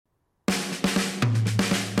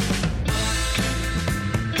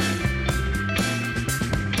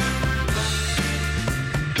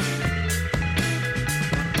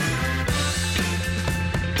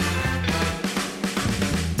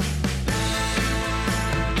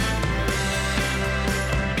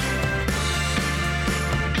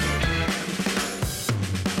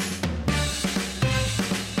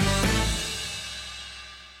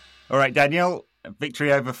All right, Daniel,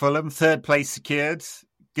 victory over Fulham, third place secured,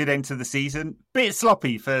 good end to the season. Bit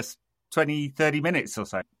sloppy first 20, 30 minutes or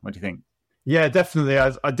so. What do you think? Yeah, definitely.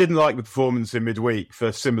 I didn't like the performance in midweek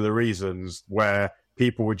for similar reasons, where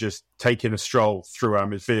people were just taking a stroll through our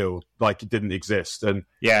midfield like it didn't exist. And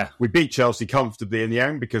yeah, we beat Chelsea comfortably in the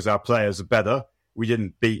end because our players are better. We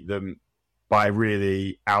didn't beat them by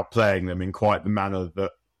really outplaying them in quite the manner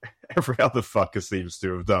that every other fucker seems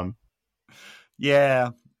to have done.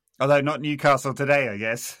 Yeah, although not Newcastle today, I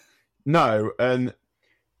guess. No, and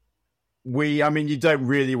you don't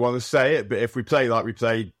really want to say it, but if we play like we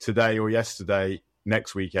played today or yesterday,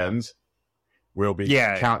 next weekend, we'll be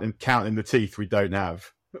counting the teeth we don't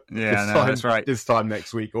have. Yeah, that's right. This time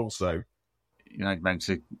next week also. United managed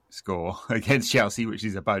to score against Chelsea, which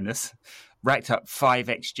is a bonus. Racked up 5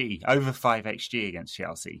 XG, over 5 XG against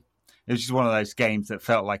Chelsea. It was just one of those games that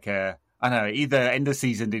felt like either end of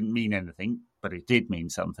season didn't mean anything, but it did mean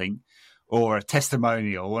something, or a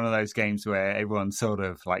testimonial, one of those games where everyone's sort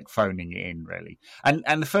of like phoning it in, really.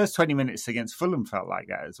 And the first 20 minutes against Fulham felt like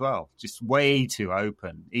that as well. Just way too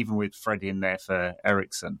open, even with Fred in there for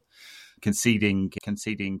Eriksen. Conceding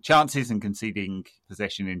chances and conceding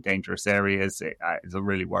possession in dangerous areas. It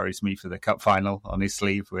really worries me for the cup final on his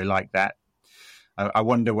sleeve. We're like that. I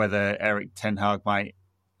wonder whether Erik ten Hag might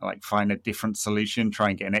find a different solution, try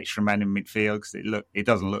and get an extra man in midfield, because it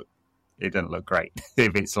doesn't look great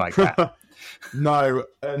if it's like that. No,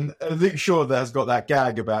 and Luke Shaw has got that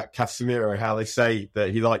gag about Casemiro, how they say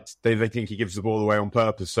that they think he gives the ball away on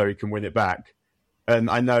purpose so he can win it back. And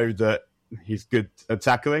I know that he's good at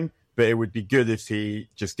tackling, but it would be good if he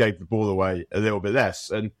just gave the ball away a little bit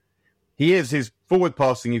less. And his forward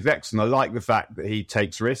passing is excellent. I like the fact that he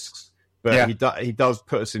takes risks, but he does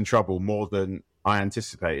put us in trouble more than I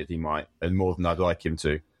anticipated he might, and more than I'd like him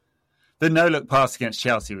to. The no-look pass against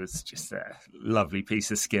Chelsea was just a lovely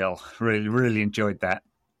piece of skill. Really, really enjoyed that.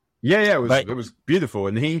 Yeah, it was beautiful.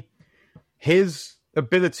 And his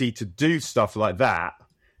ability to do stuff like that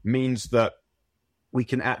means that we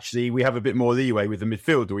have a bit more leeway with the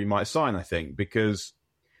midfielder we might sign, I think, because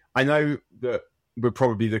I know that we're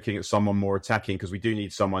probably looking at someone more attacking because we do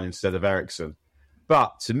need someone instead of Eriksen.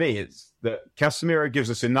 But to me, it's that Casemiro gives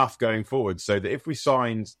us enough going forward so that if we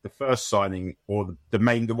signed the first signing, or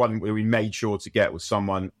the one where we made sure to get was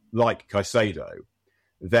someone like Caicedo,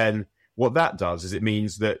 then what that does is it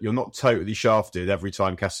means that you're not totally shafted every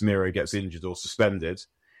time Casemiro gets injured or suspended.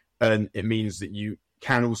 And it means that you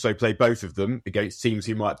can also play both of them against teams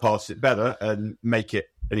who might pass it better and make it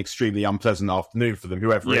an extremely unpleasant afternoon for them,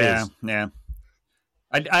 whoever it is. Yeah.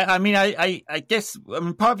 I guess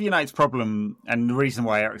part of United's problem, and the reason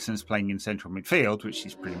why Eriksen's playing in central midfield, which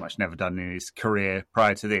he's pretty much never done in his career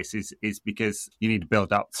prior to this, is because you need to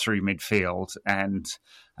build up through midfield. And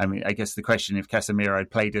I guess the question, if Casemiro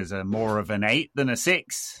had played as more of an 8 than a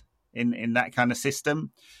 6 in that kind of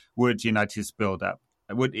system, would United's build up?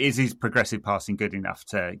 Is his progressive passing good enough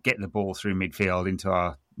to get the ball through midfield into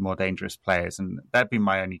our more dangerous players? And that'd be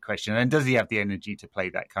my only question. And does he have the energy to play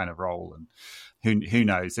that kind of role? And who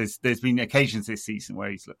knows? There's been occasions this season where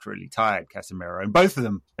he's looked really tired, Casemiro. And both of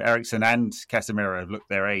them, Eriksen and Casemiro, have looked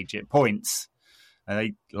their age at points.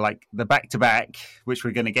 They like the back-to-back, which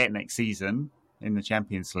we're going to get next season in the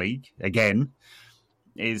Champions League again,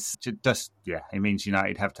 is just, it means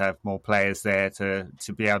United have to have more players there to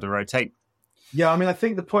be able to rotate. Yeah, I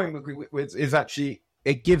think the point is actually,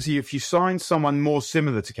 it gives you, if you sign someone more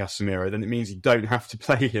similar to Casemiro, then it means you don't have to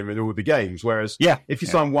play him in all the games. Whereas if you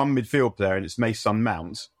sign one midfield player and it's Mason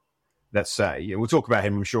Mount, let's say, we'll talk about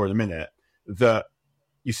him, I'm sure, in a minute, that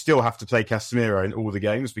you still have to play Casemiro in all the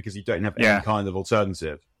games because you don't have any kind of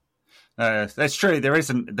alternative. That's true. There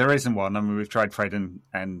isn't one. We've tried Fred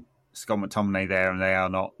and Scott McTominay there, and they are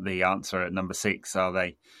not the answer at number 6, are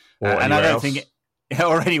they? And I don't think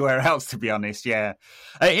or anywhere else, to be honest. It's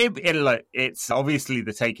obviously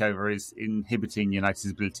the takeover is inhibiting United's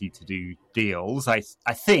ability to do deals. I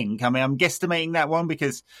think. I'm guesstimating that one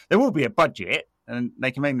because there will be a budget, and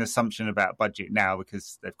they can make an assumption about budget now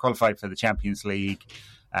because they've qualified for the Champions League,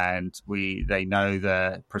 and they know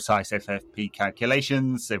the precise FFP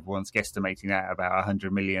calculations. Everyone's guesstimating that about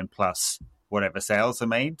 100 million plus whatever sales are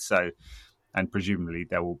made. So, and presumably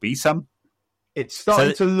there will be some. It's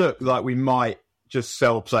starting to look like we might just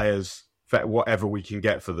sell players for whatever we can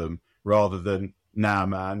get for them, rather than, nah,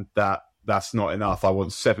 man, that's not enough. I want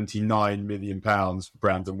 £79 million for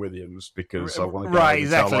Brandon Williams because I want to go and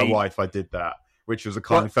tell my wife I did that, which was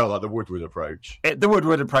felt like the Woodward approach. The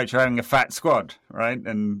Woodward approach of having a fat squad, right?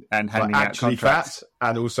 And handing out contracts. Fat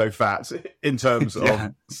and also fat in terms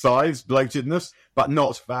of size, bloatedness, but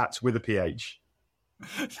not fat with a PH.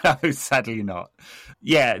 No, sadly not.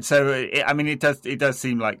 Yeah, so it does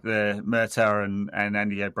seem like the Murtaugh and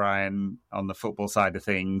Andy O'Brien on the football side of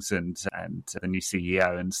things, and the new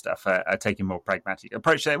CEO and stuff are taking a more pragmatic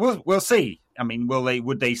approach there. We'll see. I mean,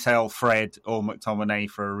 would they sell Fred or McTominay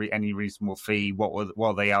for any reasonable fee? What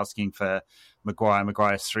were they asking for Maguire?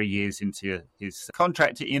 Maguire's 3 years into his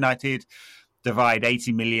contract at United. Divide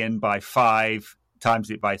 80 million by 5,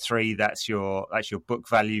 times it by 3. That's your book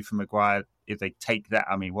value for Maguire. If they take that,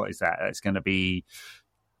 I mean, what is that? That's going to be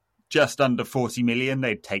just under 40 million.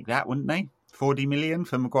 They'd take that, wouldn't they? 40 million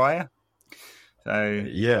for Maguire. So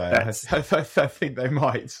yeah, I think they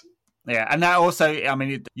might. Yeah, and that also, I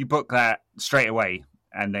mean, you book that straight away,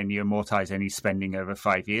 and then you amortize any spending over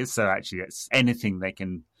 5 years. So actually, it's anything they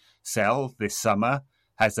can sell this summer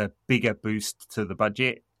has a bigger boost to the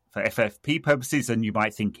budget for FFP purposes than you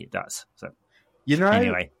might think it does. So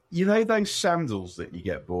anyway. You know those sandals that you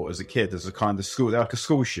get bought as a kid as a kind of school, they're like a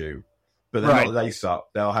school shoe, but they're not lace up.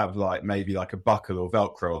 They'll have maybe a buckle or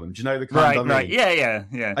Velcro on them. Do you know the kind I mean? Right,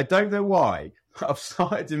 yeah. I don't know why. I've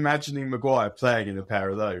started imagining Maguire playing in a pair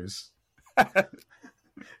of those.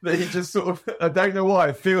 But he just sort of, I don't know why.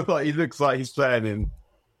 I feel like he looks like he's playing in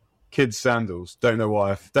kids' sandals. Don't know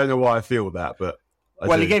why I feel that, but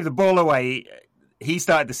he gave the ball away. He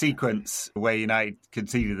started the sequence where United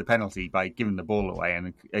conceded the penalty by giving the ball away,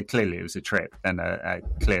 and clearly it was a trip and a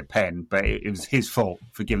clear pen, but it was his fault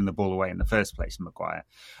for giving the ball away in the first place, Maguire.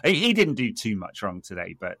 He didn't do too much wrong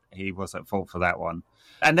today, but he was at fault for that one.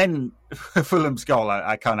 And then Fulham's goal,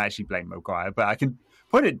 I can't actually blame Maguire, but I can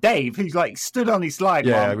point at Dave, who's stood on his line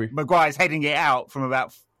while Maguire's heading it out from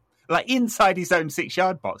about inside his own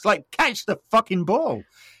 6-yard box. Catch the fucking ball.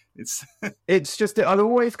 It's just that I'll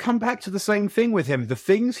always come back to the same thing with him. The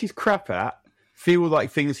things he's crap at feel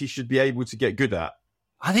like things he should be able to get good at.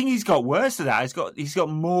 I think he's got worse at that. He's got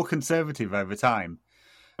more conservative over time.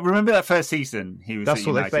 Remember that first season he was. That's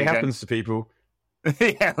what they say happens to people.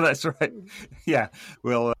 Yeah, that's right. Yeah,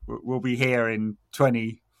 we'll be here in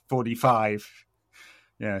 2045.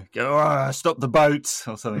 Yeah, go stop the boats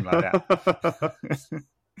or something like that.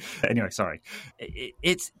 Anyway, sorry.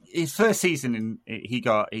 It's his first season. He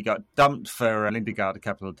got dumped for Lindegaard a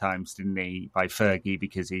couple of times, didn't he, by Fergie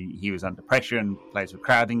because he was under pressure and players were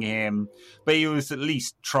crowding him. But he was at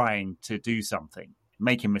least trying to do something,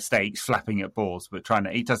 making mistakes, flapping at balls, but trying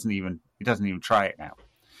to. He doesn't even try it now.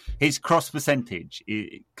 His cross claim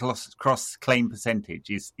percentage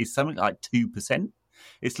is something like 2%.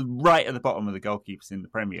 It's right at the bottom of the goalkeepers in the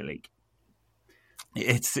Premier League.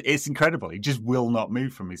 It's incredible. He just will not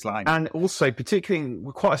move from his line. And also, particularly,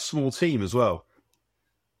 we're quite a small team as well.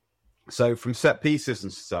 So from set pieces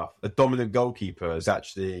and stuff, a dominant goalkeeper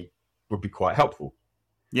would be quite helpful.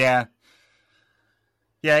 Yeah.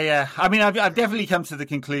 I mean, I've definitely come to the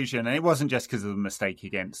conclusion, and it wasn't just because of the mistake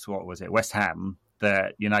against, West Ham,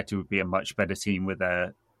 that United would be a much better team with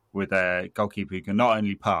a goalkeeper who can not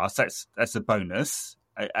only pass, that's a bonus.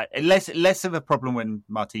 Less of a problem when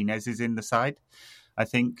Martinez is in the side, I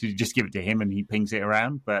think. You just give it to him and he pings it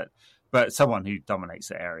around, but someone who dominates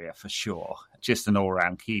the area for sure. Just an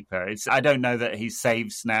all-round keeper. I don't know that his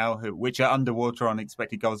saves now, which are underwater on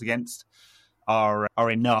expected goals against, are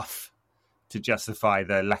enough to justify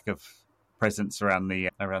the lack of presence around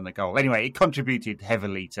the goal. Anyway, it contributed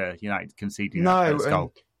heavily to United conceding that first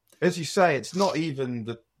goal. As you say, it's not even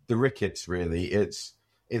the Ricketts really.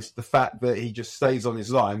 It's the fact that he just stays on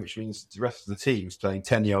his line, which means the rest of the team's playing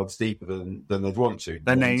 10 yards deeper than they'd want to.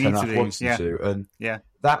 Than they need to. And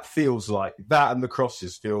that feels like, that and the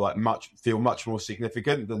crosses feel much more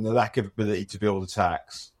significant than the lack of ability to build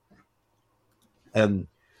attacks and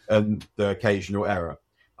the occasional error.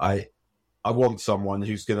 I want someone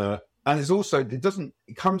who's going to, and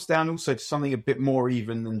it comes down also to something a bit more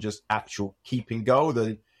even than just actual keeping goal. That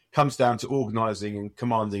it comes down to organising and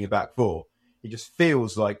commanding a back four. He just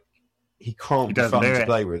feels like he can't be fun to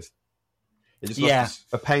play with. It just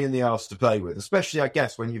must be a pain in the arse to play with, especially, I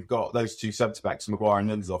guess, when you've got those two centre-backs, Maguire and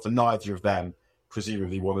Lindelof, and neither of them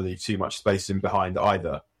presumably want to leave too much space in behind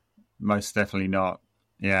either. Most definitely not.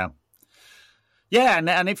 Yeah. Yeah,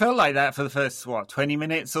 and it felt like that for the first, 20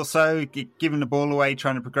 minutes or so, giving the ball away,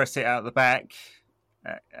 trying to progress it out the back,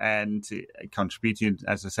 and it contributed,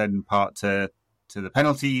 as I said, in part to the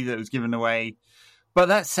penalty that was given away. But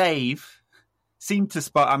that save seemed to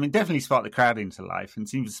definitely spark the crowd into life and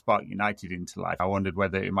seemed to spark United into life. I wondered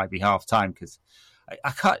whether it might be half time because I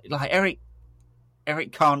can't,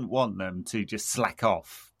 Eric can't want them to just slack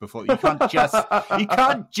off before you can't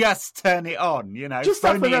just turn it on, Just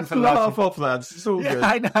have enough to laugh off, lads. It's all good.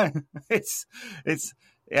 I know.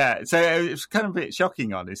 Yeah, so it was kind of a bit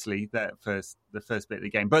shocking, honestly, the first bit of the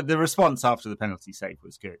game. But the response after the penalty save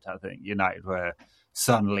was good. I think United were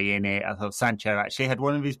suddenly in it. I thought Sancho actually had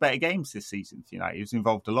one of his better games this season for United. He was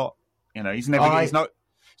involved a lot. He's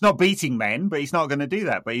not beating men, but he's not going to do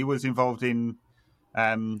that. But he was involved in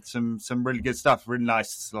some really good stuff. Really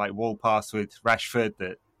nice wall pass with Rashford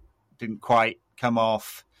that didn't quite come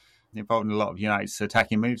off. Involved in a lot of United's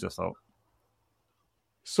attacking moves, I thought.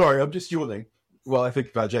 Sorry, I'm just yawning while I think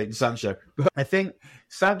about Jadon Sancho. But I think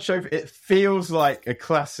Sancho, it feels like a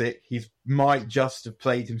classic. He might just have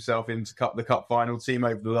played himself into the cup final team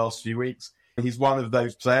over the last few weeks. He's one of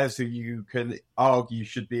those players who you can argue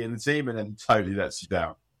should be in the team and then he totally lets you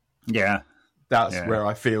down. Yeah. That's where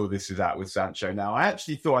I feel this is at with Sancho. Now, I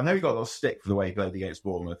actually thought, I know he got a lot of stick for the way he played against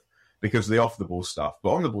Bournemouth because of the off-the-ball stuff,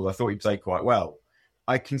 but on the ball, I thought he played quite well.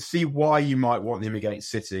 I can see why you might want him against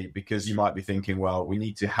City because you might be thinking, well, we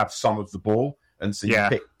need to have some of the ball, and so you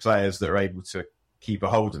pick players that are able to keep a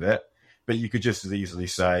hold of it. But you could just as easily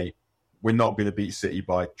say, we're not going to beat City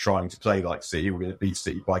by trying to play like City. We're going to beat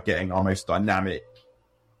City by getting our most dynamic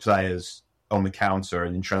players on the counter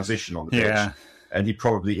and in transition on the pitch. And he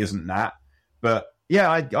probably isn't that. But yeah,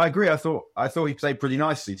 I agree. I thought he played pretty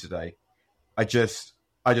nicely today. I just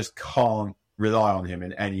can't rely on him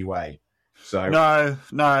in any way. So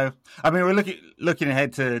no. I mean, we're looking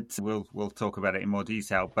ahead to we'll talk about it in more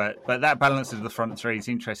detail. But that balance of the front three is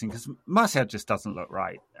interesting because Martial just doesn't look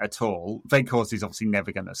right at all. Weghorst is obviously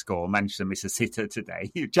never going to score. Managed to miss a sitter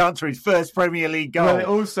today. Chance for his first Premier League goal. Well, it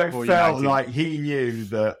also felt like he knew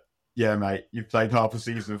that. Yeah, mate, you've played half a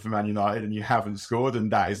season for Man United and you haven't scored, and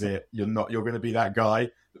that is it. You're going to be that guy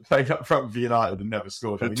that played up front for United and never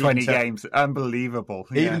scored. For 20 games, unbelievable.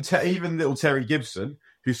 Even little Terry Gibson,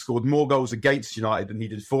 who scored more goals against United than he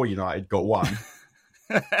did for United, got one.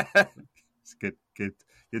 It's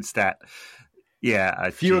good stat. Yeah,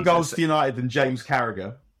 fewer goals for United than James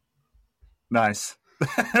Carragher. Nice.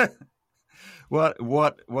 What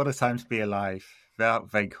a time to be alive without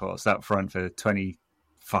Weghorst up front for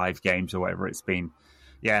 25 games or whatever it's been.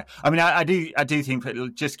 Yeah, I mean, I do think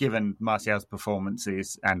that just given Martial's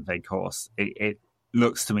performances and Weghorst, it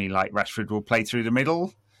looks to me like Rashford will play through the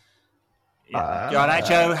middle.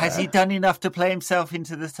 Garnacho, has he done enough to play himself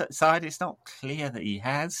into the side? It's not clear that he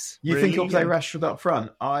has. You think he'll play Rashford up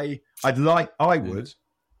front? I would.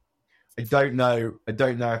 I don't know if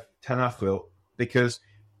Ten Hag will, because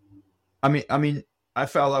I mean, I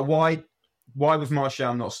felt like why was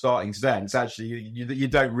Martial not starting today? And it's actually you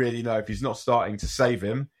don't really know if he's not starting to save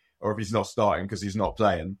him or if he's not starting because he's not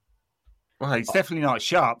playing. Well, he's definitely not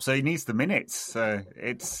sharp, so he needs the minutes. So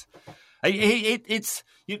it's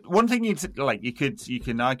one thing you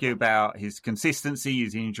can argue about his consistency,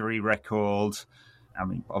 his injury record. I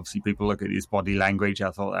mean, obviously, people look at his body language.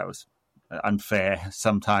 I thought that was unfair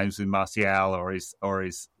sometimes with Martial, or his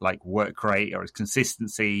work rate or his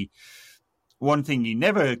consistency. One thing you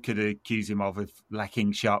never could accuse him of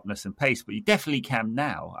lacking sharpness and pace, but you definitely can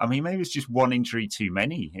now. I mean, maybe it's just one injury too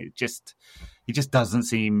many. He just doesn't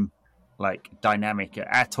seem dynamic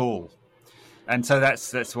at all. And so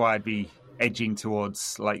that's why I'd be edging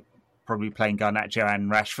towards probably playing Garnacho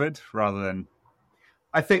and Rashford rather than.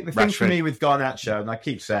 I think the thing for me with Garnacho, and I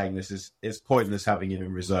keep saying this, is it's pointless having him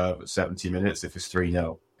in reserve at 70 minutes if it's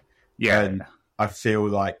 3-0. Yeah. And I feel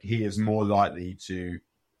like he is more likely to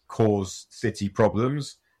cause City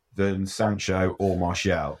problems than Sancho or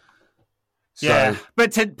Martial. Yeah,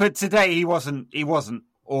 but today he wasn't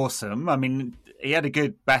awesome. I mean, he had a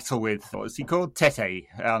good battle with, what was he called? Tete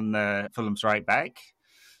on Fulham's right back.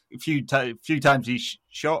 A few times he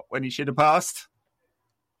shot when he should have passed.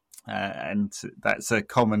 And that's a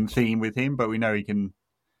common theme with him, but we know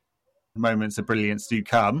moments of brilliance do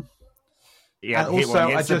come. Yeah, hit one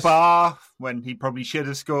against the bar when he probably should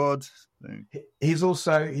have scored. He's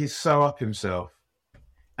so up himself,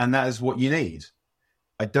 and that is what you need.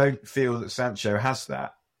 I don't feel that Sancho has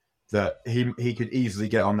that he could easily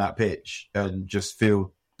get on that pitch and just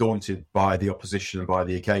feel daunted by the opposition and by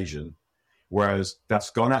the occasion. Whereas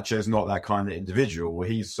Garnacho is not that kind of individual where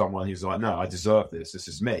he's someone who's like, no, I deserve this. This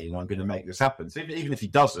is me, and I'm going to make this happen. So even if he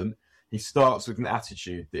doesn't, he starts with an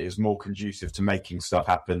attitude that is more conducive to making stuff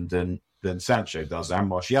happen than Sancho does and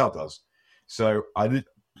Martial does. So I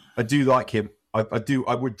do like him. I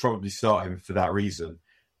would probably start him for that reason.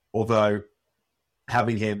 Although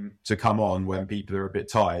having him to come on when people are a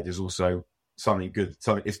bit tired is also something good.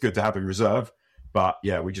 It's good to have in reserve. But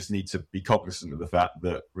yeah, we just need to be cognizant of the fact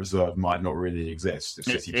that reserve might not really exist. If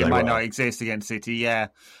City it might not exist against City. Yeah.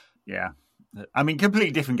 I mean,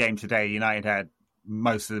 completely different game today. United had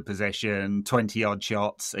most of the possession, 20 odd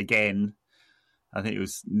shots again. I think it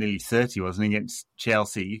was nearly 30, wasn't it, against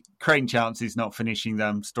Chelsea. Creating chances, not finishing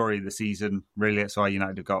them. Story of the season, really. That's why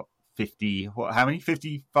United have got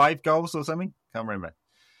 55 goals or something? Can't remember.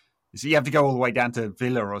 So you have to go all the way down to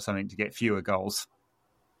Villa or something to get fewer goals.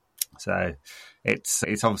 So it's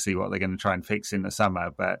obviously what they're going to try and fix in the summer.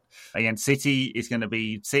 But again, City is going to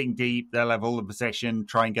be sitting deep. They'll have all the possession,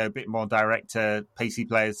 try and go a bit more direct to pacey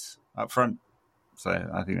players up front. So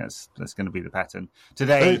I think that's going to be the pattern.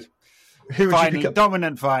 Today, finally,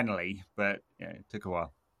 dominant finally, but yeah, it took a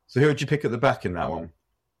while. So who would you pick at the back in that one?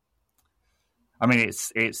 I mean,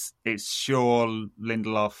 it's Shaw,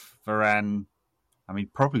 Lindelof, Varane. I mean,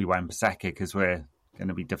 probably Wan-Bissaka because we're going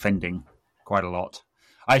to be defending quite a lot.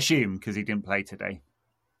 I assume because he didn't play today.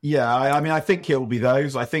 Yeah, I mean, I think it'll be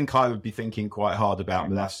those. I think I would be thinking quite hard about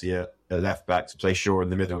Malacia at left back to play Shaw in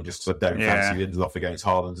the middle, just because I don't fancy Lindelof against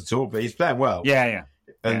Haaland at all. But he's playing well. Yeah.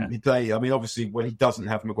 And I mean, obviously, when he doesn't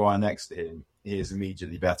have Maguire next to him, he is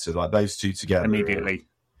immediately better. Like those two together, immediately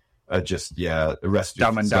are just a recipe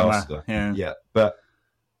dumb for and disaster. dumber. Yeah, but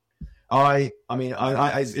I mean,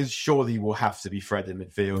 it surely will have to be Fred in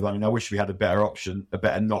midfield. I mean, I wish we had a better option, a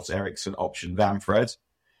better not Eriksen option than Fred.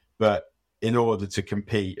 But in order to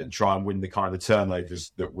compete and try and win the kind of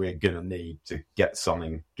turnovers that we're going to need to get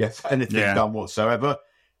anything done whatsoever,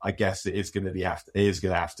 I guess it is going to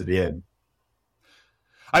have to be him.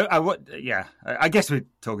 I guess we're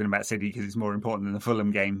talking about City because it's more important than the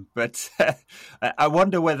Fulham game. But I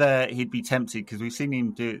wonder whether he'd be tempted because we've seen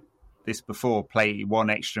him do this before, play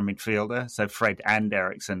one extra midfielder, so Fred and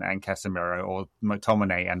Eriksen and Casemiro, or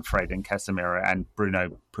McTominay and Fred and Casemiro and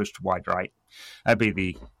Bruno pushed wide right. That'd be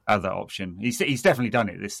the other option. He's definitely done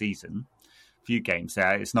it this season. A few games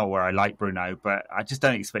there. It's not where I like Bruno, but I just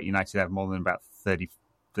don't expect United to have more than about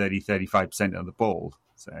 35% of the ball.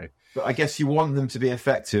 So, but I guess you want them to be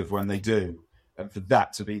effective when they do. And for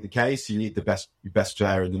that to be the case, you need your best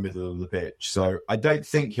player in the middle of the pitch. So I don't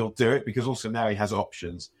think he'll do it because also now he has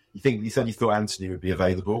options. You said you thought Anthony would be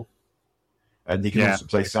available, and he can also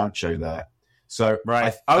play Sancho there. So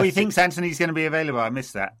right. He thinks Anthony's going to be available. I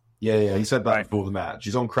missed that. Yeah. He said that before the match.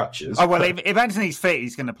 He's on crutches. Oh well, if Anthony's fit,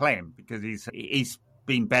 he's going to play him because he's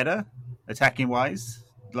been better attacking wise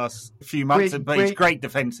last few months, but he's great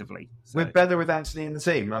defensively. So. We're better with Anthony in the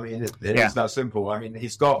team. I mean, it's that simple. I mean,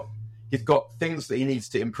 he's got things that he needs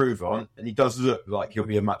to improve on, and he does look like he'll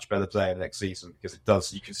be a much better player next season because it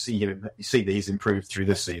does. You can see him. You see that he's improved through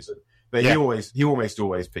this season. But he almost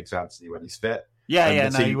always picks Anthony when he's fit.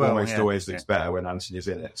 The team almost always looks better when Anthony's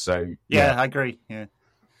in it. So I agree.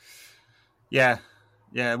 Yeah.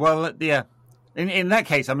 Well, In that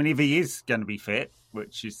case, I mean, if he is going to be fit,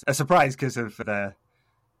 which is a surprise because of the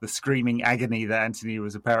screaming agony that Anthony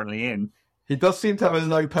was apparently in. He does seem to have a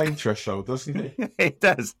low pain threshold, doesn't he? He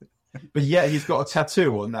does. But yet he's got a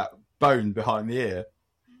tattoo on that bone behind the ear,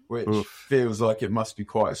 which feels like it must be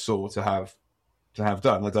quite sore to have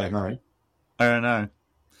done. I don't know. I don't know.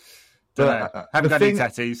 Haven't got any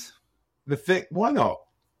tattoos. Why not?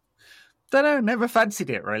 Don't know. Never fancied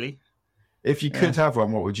it really. If you could have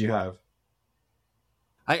one, what would you have?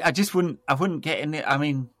 I just wouldn't. I wouldn't get in it. I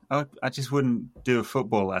mean, I just wouldn't do a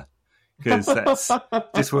footballer because that's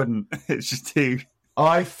just wouldn't. It's just too.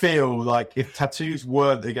 I feel like if tattoos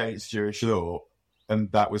weren't against Jewish law, and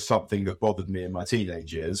that was something that bothered me in my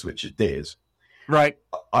teenage years, which it did, right?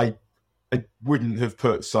 I wouldn't have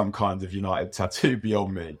put some kind of United tattoo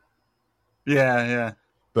beyond me. Yeah.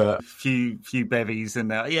 But a few bevies and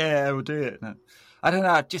we'll do it. No. I don't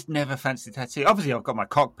know. I've just never fancied tattoo. Obviously, I've got my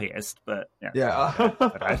cock pierced, but yeah.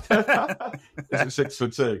 It's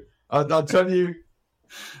 6'2".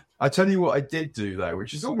 I'll tell you what I did do though,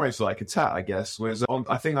 which is almost like a tat, I guess. Was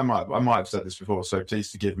I think I might have said this before, so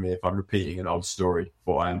please forgive me if I'm repeating an old story,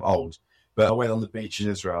 for I am old. But I went on the beach in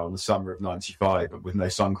Israel in the summer of '95 with no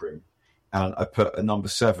sun cream, and I put a number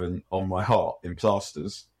 7 on my heart in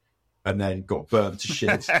plasters, and then got burned to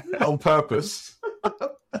shit on purpose,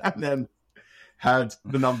 and then had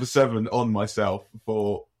the number 7 on myself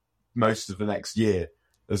for most of the next year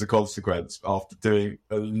as a consequence after doing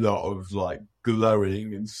a lot of like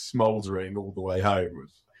glowing and smouldering all the way home.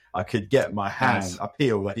 I could get my hand, I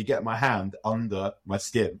could get my hand under my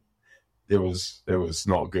skin. It was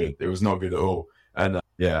not good. It was not good at all. And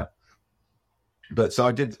but so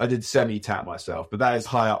I did semi-tap myself, but that is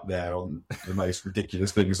high up there on the most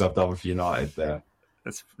ridiculous things I've done for United there.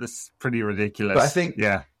 That's pretty ridiculous. But I think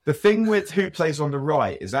the thing with who plays on the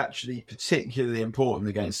right is actually particularly important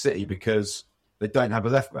against City because they don't have a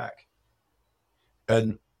left back.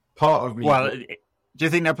 And part of me... Well, do you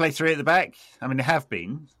think they'll play 3 at the back? I mean, they have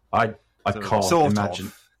been. I can't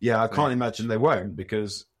imagine. Yeah, I can't imagine they won't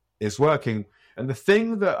because it's working. And the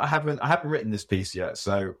thing that I haven't written this piece yet,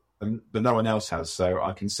 but no one else has, so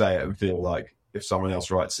I can say it and feel like if someone else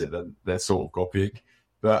writes it, then they're sort of copying.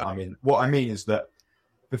 But I mean, what I mean is that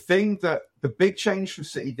the big change from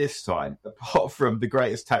City this time, apart from the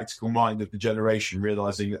greatest tactical mind of the generation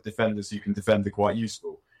realising that defenders who can defend are quite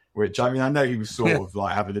useful, which, I mean, I know he was sort of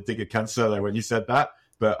like having a dig at Cancelo when he said that,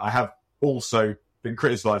 but I have also been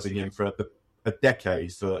criticising him for a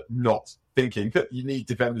decade for not thinking that you need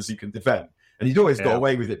defenders who can defend. And he'd always got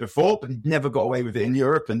away with it before, but he'd never got away with it in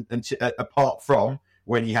Europe, and apart from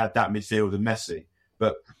when he had that midfield and Messi.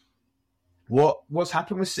 But what's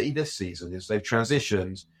happened with City this season is they've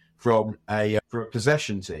transitioned from a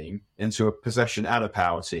possession team into a possession and a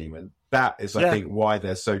power team, and that is, I think, why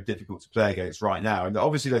they're so difficult to play against right now. And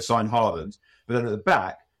obviously they signed Haaland, but then at the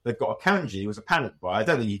back they've got Akanji, who was a panic buy. I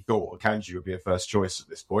don't think he thought Akanji would be a first choice at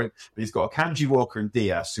this point, but he's got Akanji, Walker, and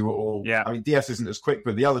Diaz, who are all. Yeah. I mean, Diaz isn't as quick,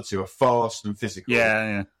 but the other two are fast and physical.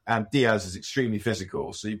 Yeah. And Diaz is extremely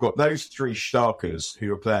physical. So you've got those three Starkers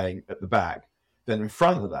who are playing at the back. Then in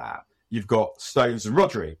front of that, you've got Stones and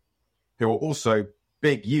Rodri, who are also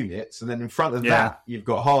big units. And then in front of that, you've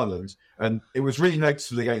got Haaland. And it was really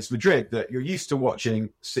noticeable against Madrid that you're used to watching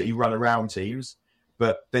City run around teams,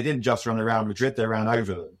 but they didn't just run around Madrid, they ran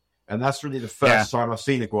over them. And that's really the first time I've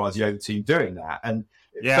seen a Guardiola team doing that. And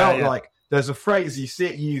it felt like there's a phrase, you see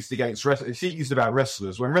it used against wrestlers, you see it used about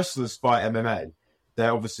wrestlers. When wrestlers fight MMA, they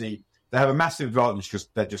have a massive advantage because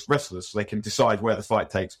they're just wrestlers, so they can decide where the fight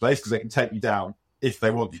takes place because they can take you down if they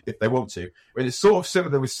want to. But it's sort of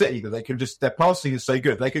similar with City that their passing is so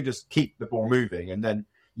good, they can just keep the ball moving, and then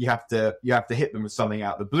you have to hit them with something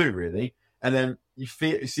out of the blue, really. And then you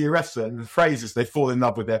see a wrestler, and the phrase is they fall in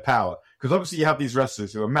love with their power. Because obviously you have these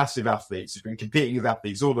wrestlers who are massive athletes, who've been competing with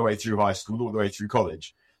athletes all the way through high school, all the way through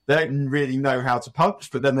college. They don't really know how to punch,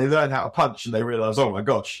 but then they learn how to punch and they realise, oh my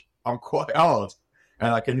gosh, I'm quite hard,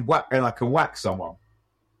 and I can whack someone.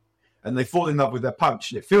 And they fall in love with their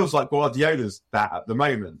punch. And it feels like Guardiola's that at the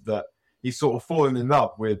moment, that he's sort of fallen in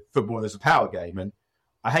love with football as a power game. And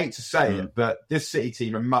I hate to say it, but this City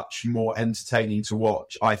team are much more entertaining to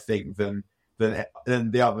watch, I think, than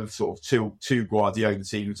the other sort of two Guardiola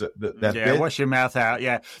teams that they've been. Wash your mouth out.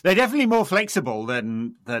 Yeah, they're definitely more flexible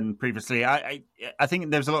than previously. I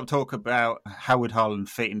think there was a lot of talk about how would Haaland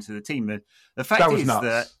fit into the team. The fact is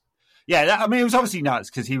nuts. I mean, it was obviously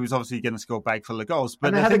nuts because he was obviously going to score a bag full of goals.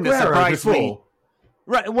 But the thing that surprised me,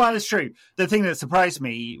 right? Well, it's true. The thing that surprised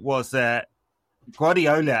me was that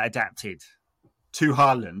Guardiola adapted to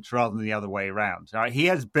Haaland rather than the other way around. Right? He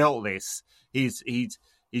has built this. He's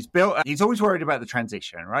always worried about the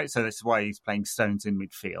transition, right? So this is why he's playing Stones in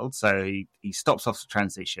midfield. So he stops off the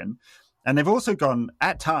transition. And they've also gone,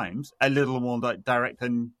 at times, a little more direct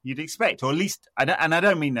than you'd expect. Or at least, and I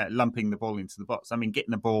don't mean that lumping the ball into the box. I mean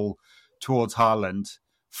getting the ball towards Haaland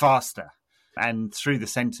faster and through the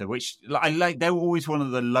centre, which they're always one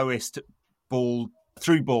of the lowest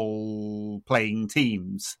through ball playing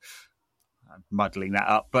teams. I'm muddling that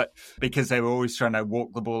up, but because they were always trying to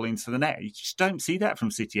walk the ball into the net. You just don't see that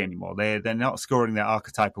from City anymore. They're not scoring their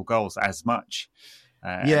archetypal goals as much.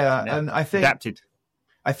 And I think adapted.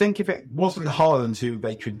 I think if it wasn't Haaland who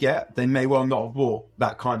they could get, they may well not have bought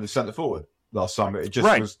that kind of centre forward last summer. It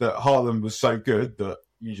just was that Haaland was so good that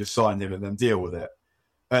you just signed him and then deal with it.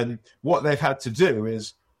 And what they've had to do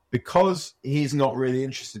is, because he's not really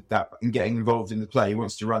interested in getting involved in the play, he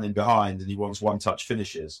wants to run in behind and he wants one-touch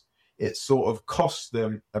finishes. It sort of cost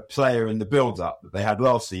them a player in the build-up that they had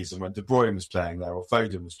last season when De Bruyne was playing there or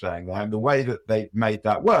Foden was playing there. And the way that they made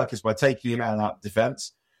that work is by taking him out of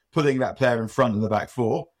defence, putting that player in front of the back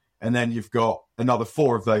four, and then you've got another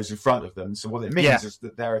four of those in front of them. So what it means is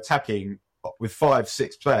that they're attacking with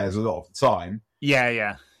 5-6 players a lot of the time.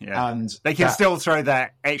 Yeah. And they can still throw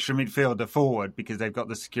that extra midfielder forward because they've got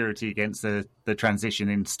the security against the transition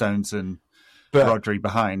in Stones and Rodri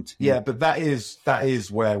behind. Yeah, but that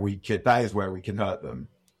is where we can hurt them,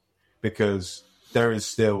 because there is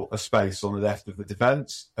still a space on the left of the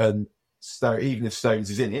defence, and so even if Stones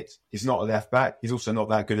is in it, he's not a left back. He's also not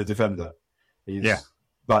that good a defender.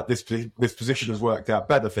 But this position has worked out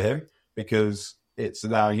better for him because it's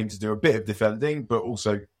allowing him to do a bit of defending, but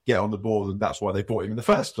also get on the ball, and that's why they bought him in the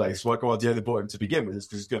first place. Why Guardiola bought him to begin with is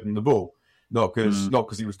because he's good on the ball, not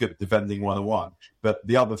because he was good at defending one-on-one. But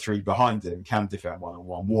the other three behind him can defend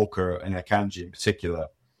one-on-one, Walker and Akanji in particular.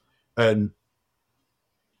 And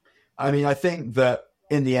I mean, I think that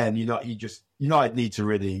in the end, United need to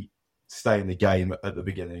really stay in the game at the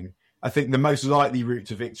beginning. I think the most likely route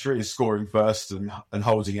to victory is scoring first and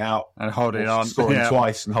holding out. And holding on. Scoring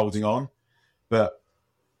twice and holding on. But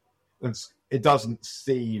it doesn't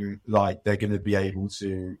seem like they're going to be able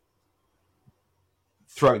to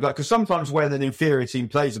throw that, because sometimes when an inferior team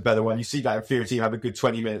plays a better one, you see that inferior team have a good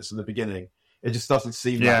 20 minutes at the beginning. It just doesn't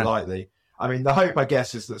seem that likely. I mean, the hope, I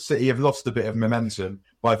guess, is that City have lost a bit of momentum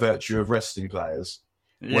by virtue of resting players.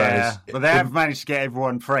 Yeah, but they have managed to get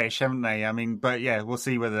everyone fresh, haven't they? I mean, but yeah, we'll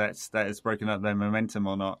see whether that has broken up their momentum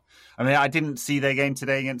or not. I mean, I didn't see their game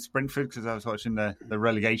today against Brentford because I was watching the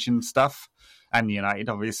relegation stuff and United,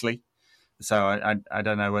 obviously. So I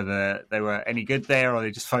don't know whether they were any good there or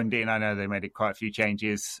they just phoned it in. I know they made quite a few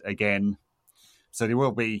changes again. So they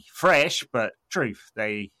will be fresh, but truth,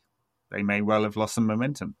 they may well have lost some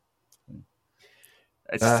momentum.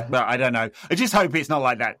 But I don't know. I just hope it's not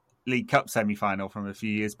like that League Cup semi-final from a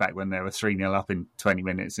few years back when they were 3-0 up in 20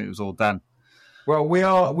 minutes and it was all done. Well, we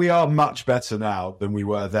are much better now than we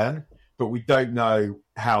were then, but we don't know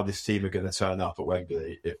how this team are going to turn up at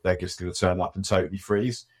Wembley, if they're just going to turn up and totally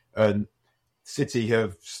freeze. And City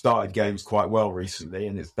have started games quite well recently,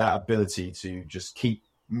 and it's that ability to just keep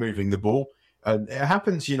moving the ball. And it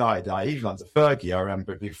happened to United, even under Fergie, I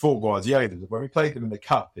remember, before Guardiola, when we played them in the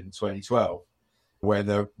Cup in 2012, when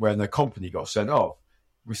the company got sent off.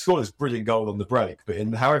 We scored this brilliant goal on the break, but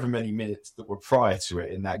in however many minutes that were prior to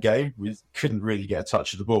it in that game, we couldn't really get a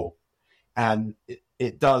touch of the ball. And it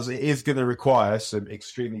is going to require some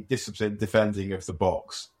extremely disciplined defending of the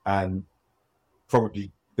box and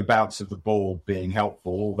probably the bounce of the ball being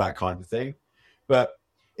helpful, all that kind of thing. But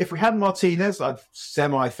if we had Martinez, I'd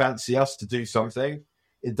semi-fancy us to do something.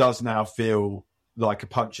 It does now feel like a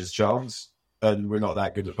puncher's chance, and we're not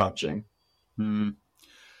that good at punching.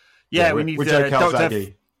 Yeah, we need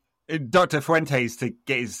Dr. Fuentes to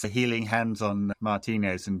get his healing hands on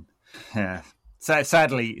Martinez. And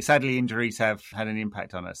sadly, injuries have had an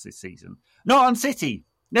impact on us this season. Not on City.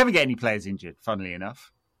 Never get any players injured, funnily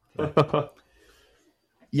enough.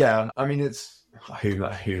 Yeah, I mean, it's who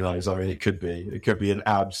knows? I mean, it could be an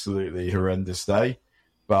absolutely horrendous day,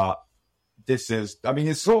 but it's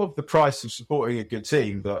sort of the price of supporting a good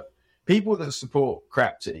team. But people that support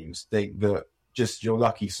crap teams think that just you're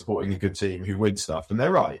lucky supporting a good team who win stuff, and they're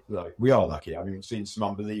right. Like, we are lucky. I mean, we've seen some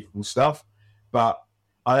unbelievable stuff, but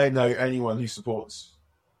I don't know anyone who supports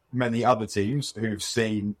many other teams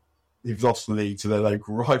who've lost the league to their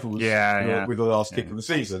local rivals with the last kick of the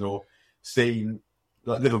season, or seen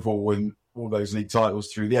like Liverpool win all those league titles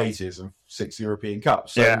through the 80s and 6 European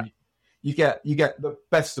Cups. So you get the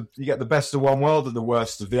best of one world and the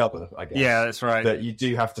worst of the other, I guess. Yeah, that's right. That you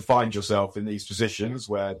do have to find yourself in these positions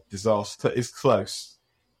where disaster is close.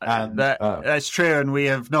 And that's true, and we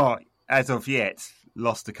have not, as of yet,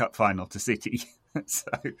 lost a cup final to City.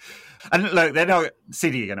 And look,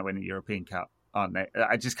 City are going to win the European Cup, aren't they?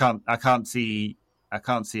 I can't see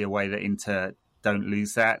a way that Inter don't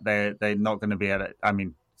lose that. They're not going to be able to. I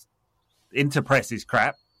mean, Inter press is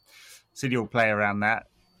crap. City will play around that.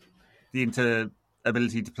 The Inter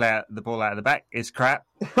ability to play the ball out of the back is crap.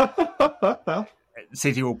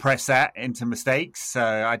 City will press that into mistakes. So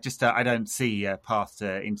I don't see a path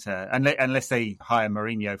to Inter unless they hire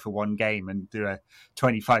Mourinho for one game and do a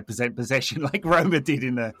 25% possession like Roma did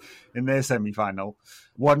in their semi-final.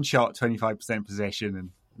 One shot, 25% possession, and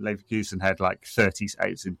Leverkusen had like 30.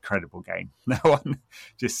 It's an incredible game. That one,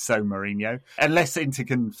 just so Mourinho. Unless Inter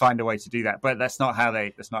can find a way to do that, but that's not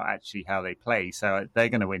actually how they play. So they're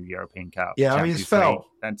going to win the European Cup. Yeah, I mean, it's felt,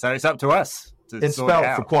 and so it's up to us. It's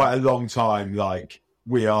felt for quite a long time like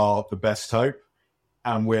we are the best hope,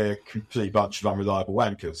 and we're a complete bunch of unreliable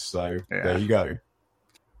wankers. So there you go.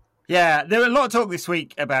 Yeah, there were a lot of talk this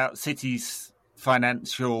week about City's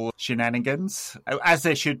financial shenanigans, as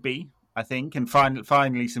there should be, I think, and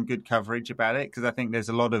finally some good coverage about it, because I think there's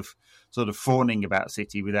a lot of sort of fawning about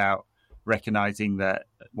City without recognising that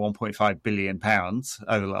 £1.5 billion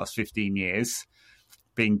over the last 15 years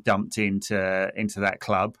being dumped into that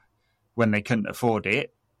club when they couldn't afford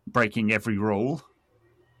it, breaking every rule,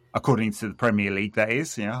 according to the Premier League, that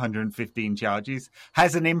is, 115 charges,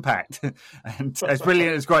 has an impact. And as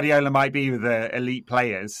brilliant as Guardiola might be with the elite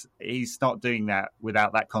players, he's not doing that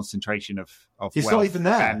without that concentration of he's wealth not even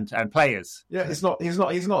there. and players. Yeah, he's not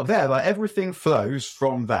there. Like, everything flows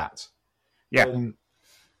from that. Yeah. And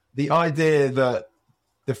the idea that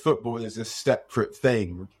the football is a separate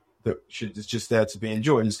thing that is just there to be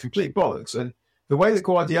enjoyed is complete bollocks. And the way that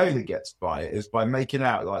Guardiola gets by it is by making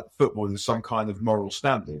out like football is some kind of moral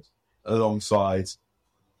standard alongside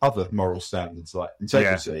other moral standards like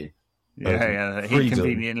integrity, he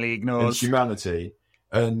conveniently ignores, and humanity.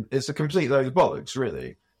 And it's a complete load of bollocks,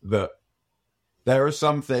 really, that there are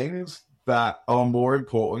some things that are more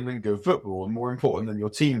important than good football and more important than your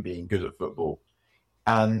team being good at football.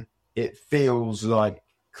 And it feels like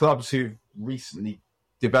clubs who've recently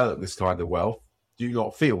developed this kind of wealth do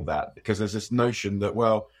not feel that, because there's this notion that,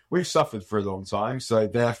 well, we've suffered for a long time, so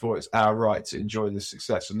therefore it's our right to enjoy this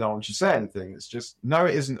success, and no one should say anything. It's just, no,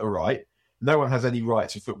 it isn't a right. No one has any right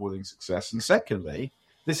to footballing success. And secondly,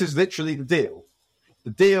 this is literally the deal.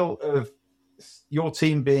 The deal of your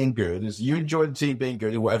team being good is you enjoy the team being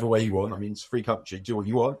good in whatever way you want. I mean, it's a free country, do what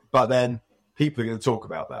you want, but then people are going to talk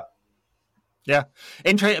about that. Yeah.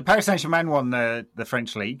 Paris Saint-Germain won the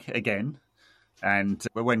French league again. And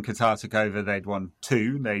when Qatar took over, they'd won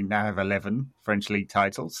 2. They now have 11 French league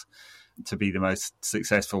titles to be the most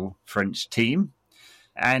successful French team.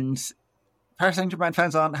 And Paris Saint-Germain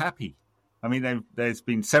fans aren't happy. I mean, there's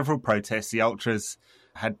been several protests. The Ultras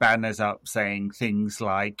had banners up saying things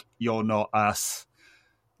like, "You're not us,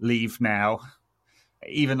 leave now,"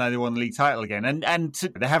 even though they won the league title again. And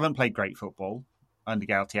they haven't played great football under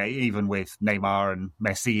Galtier, even with Neymar and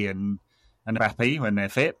Messi and Mbappe when they're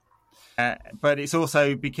fit. But it's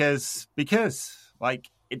also because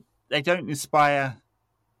they don't inspire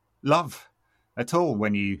love at all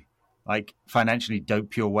when you financially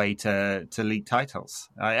dope your way to league titles.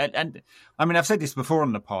 And I mean, I've said this before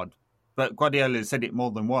on the pod, but Guardiola has said it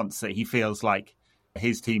more than once that he feels like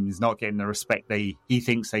his team is not getting the respect he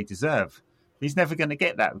thinks they deserve. He's never going to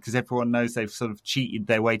get that because everyone knows they've sort of cheated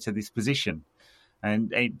their way to this position.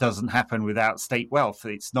 And it doesn't happen without state wealth.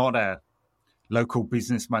 It's not a local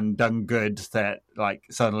businessman done good that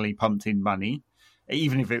suddenly pumped in money.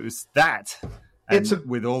 Even if it was that, and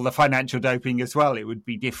with all the financial doping as well, it would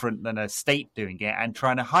be different than a state doing it and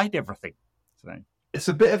trying to hide everything. So it's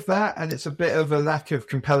a bit of that, and it's a bit of a lack of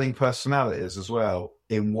compelling personalities as well,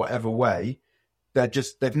 in whatever way.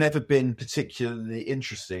 They've never been particularly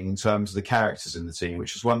interesting in terms of the characters in the team,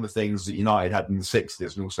 which is one of the things that United had in the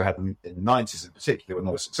 60s and also had in the 90s in particular when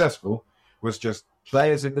they were successful, was just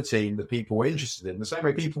players in the team that people were interested in. The same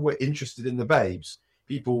way people were interested in the Babes.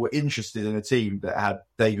 People were interested in a team that had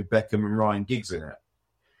David Beckham and Ryan Giggs in it,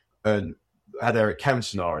 and had Eric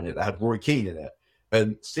Cantona in it, that had Roy Keane in it.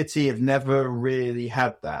 And City have never really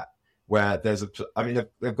had that, where there's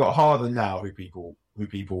they've got Haaland now who people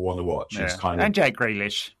want to watch. Yeah. And Jack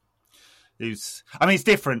Grealish, it's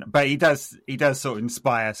different, but he does sort of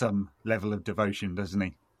inspire some level of devotion, doesn't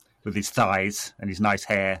he? With his thighs and his nice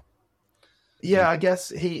hair. Yeah, I guess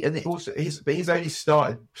he's only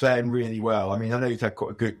started playing really well. I mean, I know he's had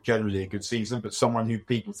generally a good season, but someone who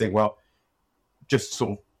people think, well, just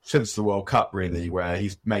sort of since the World Cup, really, where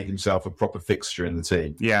he's made himself a proper fixture in the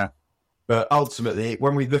team. Yeah. But ultimately,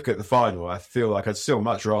 when we look at the final, I feel like I'd still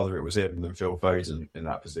much rather it was him than Phil Foden in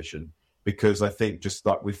that position, because I think just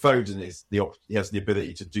like with Foden, he has the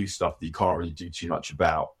ability to do stuff that you can't really do too much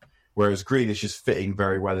about, whereas Grealish is fitting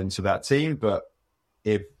very well into that team, but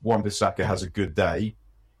if Wan-Bissaka has a good day,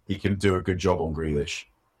 he can do a good job on Grealish.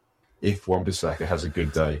 If Wan-Bissaka has a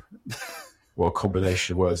good day. What a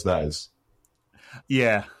combination of words that is.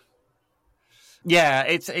 Yeah. Yeah,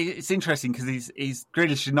 it's interesting because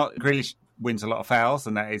Grealish wins a lot of fouls,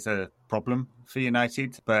 and that is a problem for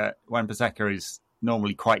United, but Wan-Bissaka is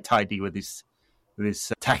normally quite tidy with his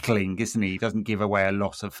tackling, isn't he? He doesn't give away a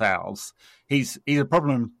lot of fouls. He's a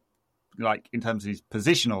problem in terms of his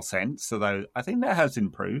positional sense, although I think that has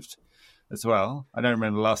improved as well. I don't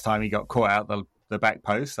remember the last time he got caught out the back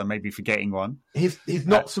post. I may be forgetting one. He's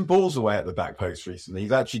knocked some balls away at the back post recently.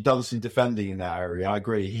 He's actually done some defending in that area. I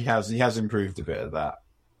agree. He has improved a bit of that.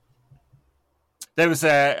 There was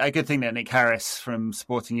a good thing that Nick Harris from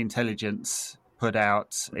Sporting Intelligence put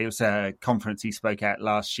out. It was a conference he spoke at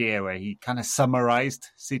last year where he kind of summarised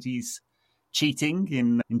City's cheating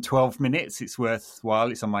in 12 minutes. It's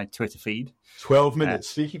worthwhile. It's on my Twitter feed. 12 minutes.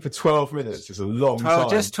 Speaking for 12 minutes is a long time.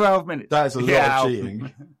 Just 12 minutes. That is a lot of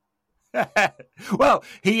cheating. Well,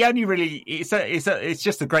 he only really it's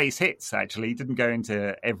just the greatest hits. Actually, he didn't go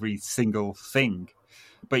into every single thing,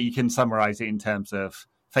 but you can summarize it in terms of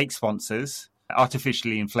fake sponsors,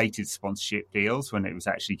 artificially inflated sponsorship deals when it was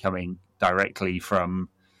actually coming directly from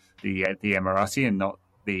the Emirati and not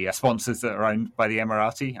the sponsors that are owned by the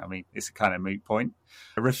Emirati. I mean, it's a kind of moot point.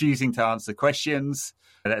 Refusing to answer questions.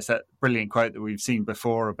 That's a brilliant quote that we've seen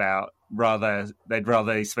before about they'd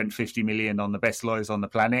rather they spent 50 million on the best lawyers on the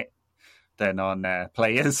planet than on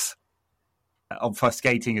players.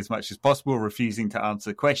 Obfuscating as much as possible, refusing to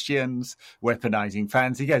answer questions, weaponizing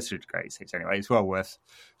fans. He goes through the great hits anyway. It's well worth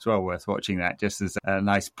watching that, just as a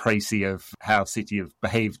nice précis of how City have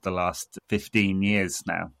behaved the last 15 years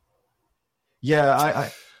now. Yeah,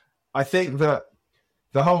 I think that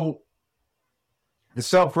the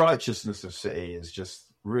self-righteousness of City is just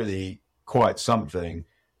really quite something.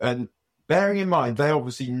 And bearing in mind, they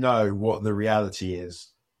obviously know what the reality is.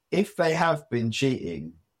 If they have been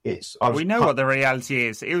cheating, We know what the reality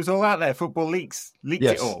is. It was all out there. Football leaks leaked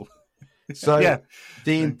it all. So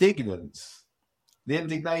the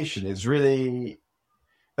indignation is really,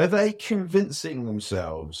 are they convincing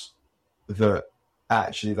themselves that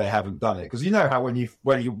actually they haven't done it? Because you know how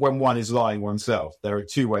when one is lying oneself, there are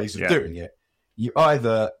two ways of doing it. You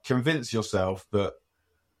either convince yourself that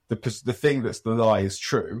the thing that's the lie is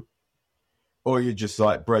true, or you just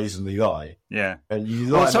like brazenly lie. Yeah. And you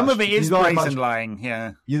lie some of it is brazen lying,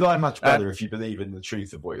 yeah. You lie much better if you believe in the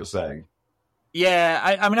truth of what you're saying.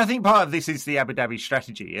 Yeah, I mean, I think part of this is the Abu Dhabi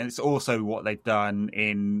strategy, and it's also what they've done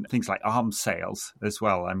in things like arms sales as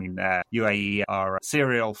well. I mean, UAE are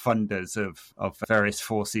serial funders of various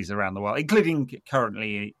forces around the world, including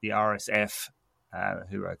currently the RSF,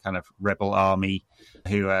 who are kind of rebel army,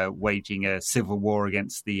 who are waging a civil war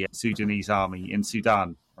against the Sudanese army in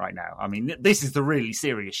Sudan right now. I mean, this is the really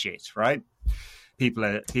serious shit, right? People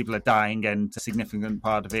are dying, and a significant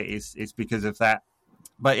part of it is because of that.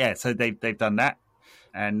 But yeah, so they've done that,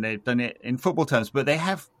 and they've done it in football terms. But they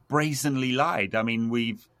have brazenly lied. I mean,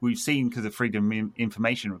 we've seen, because of freedom of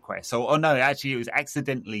information requests. Or no, actually, it was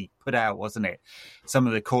accidentally put out, wasn't it? Some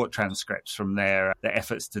of the court transcripts from their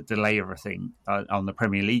efforts to delay everything on the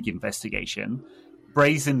Premier League investigation,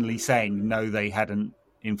 brazenly saying no, they hadn't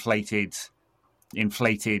inflated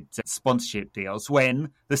sponsorship deals, when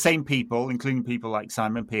the same people, including people like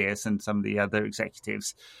Simon Pearce and some of the other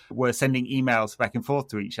executives, were sending emails back and forth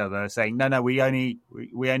to each other saying, no, we only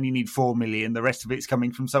need 4 million. The rest of it's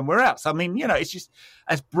coming from somewhere else. I mean, it's just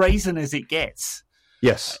as brazen as it gets.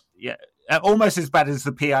 Yes. Yeah. Almost as bad as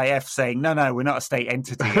the PIF saying, no, we're not a state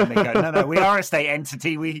entity. And they go, no, we are a state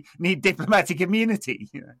entity. We need diplomatic immunity.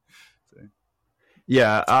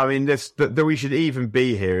 Yeah, I mean, that we should even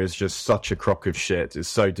be here is just such a crock of shit. It's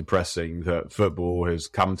so depressing that football has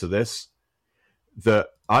come to this. That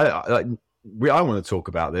I want to talk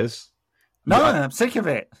about this. No, I'm sick of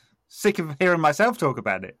it. Sick of hearing myself talk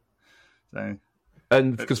about it. So,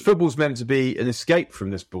 and because football's meant to be an escape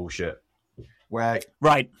from this bullshit, where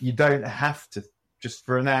you don't have to, just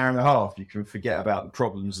for an hour and a half, you can forget about the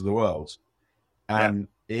problems of the world, and.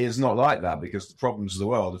 It is not like that, because the problems of the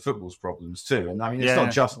world are football's problems too. And I mean, it's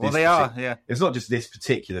not just this. It's not just this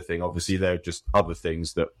particular thing. Obviously, there are just other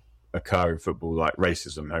things that occur in football, like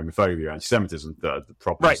racism, homophobia, anti-Semitism, that are the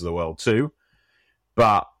problems of the world too.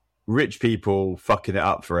 But rich people fucking it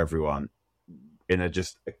up for everyone in a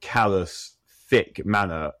callous, thick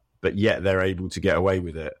manner, but yet they're able to get away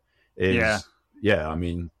with it. I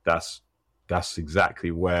mean, that's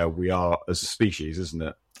exactly where we are as a species, isn't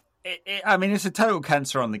it? I mean, it's a total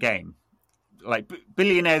cancer on the game. Like,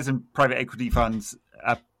 billionaires and private equity funds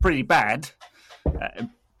are pretty bad.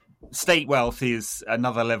 State wealth is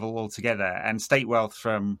another level altogether, and state wealth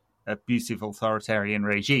from abusive authoritarian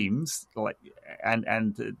regimes,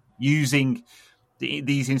 and using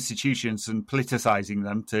these institutions and politicizing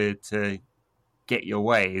them to get your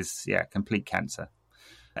way is complete cancer.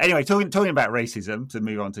 Anyway, talking about racism, to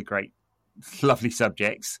move on to great, lovely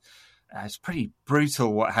subjects. It's pretty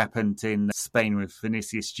brutal what happened in Spain with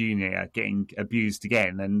Vinicius Jr. getting abused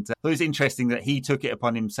again. And it was interesting that he took it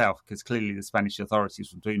upon himself, because clearly the Spanish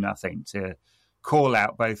authorities will do nothing, to call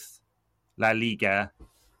out both La Liga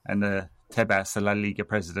and the Tebas, the La Liga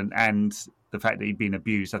president, and the fact that he'd been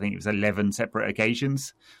abused. I think it was 11 separate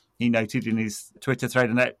occasions he noted in his Twitter thread,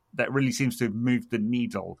 and that really seems to have moved the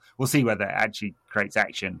needle. We'll see whether it actually creates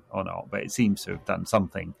action or not, but it seems to have done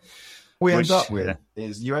something. You end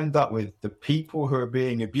up with the people who are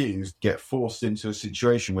being abused get forced into a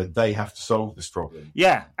situation where they have to solve this problem.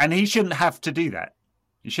 Yeah, and he shouldn't have to do that.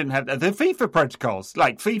 He shouldn't have the FIFA protocols,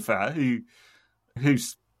 like FIFA,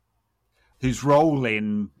 whose role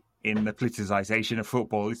in the politicization of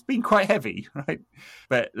football has been quite heavy, right?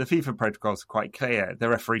 But the FIFA protocols are quite clear. The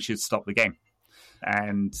referee should stop the game,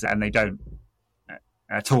 and they don't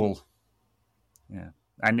at all. Yeah.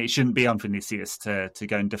 And it shouldn't be on Vinicius to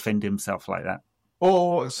go and defend himself like that.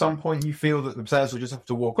 Or at some point you feel that the players will just have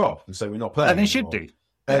to walk off and say we're not playing. And they should do.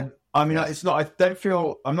 And I mean, it's not. I don't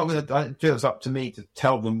feel it's up to me to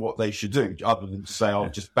tell them what they should do, other than to say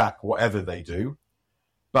I'll just back whatever they do.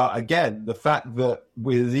 But again, the fact that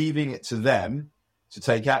we're leaving it to them to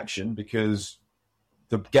take action because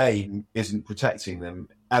the game isn't protecting them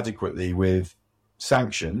adequately with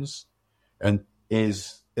sanctions, and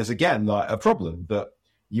is again like a problem that.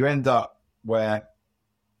 You end up where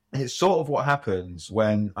it's sort of what happens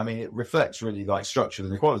when, I mean, it reflects really like structural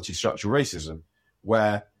inequality, structural racism,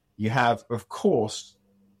 where you have, of course,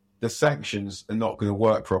 the sanctions are not going to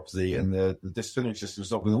work properly and the disciplinary system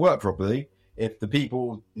is not going to work properly if the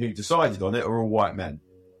people who decided on it are all white men.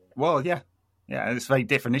 Well, yeah. Yeah, it's a very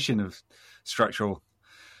definition of structural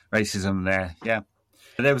racism there. Yeah.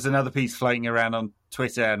 There was another piece floating around on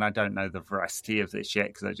Twitter, and I don't know the veracity of this yet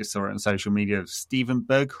because I just saw it on social media, of Steven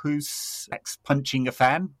Berghuis punching a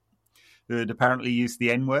fan who had apparently used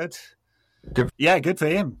the N-word. Yeah, good for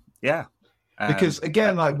him. Yeah. Because,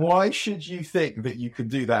 again, like, why should you think that you could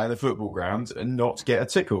do that in a football ground and not get a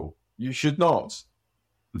tickle? You should not.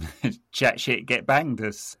 Chat shit, get banged,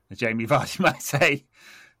 as Jamie Vardy might say.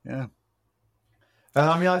 Yeah. And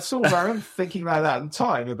I mean, I remember thinking about that at the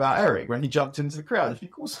time about Eric when he jumped into the crowd. If you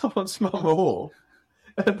call someone's mum a whore,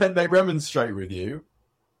 and then they remonstrate with you,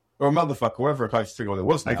 or a motherfucker, whatever close to what it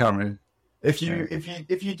was now. I can't remember. If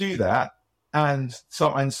you do that and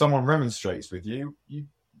someone remonstrates with you,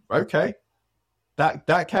 okay,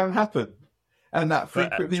 that can happen, and that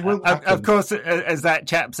frequently will happen. Of course, as that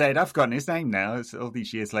chap said, I've forgotten his name now. It's all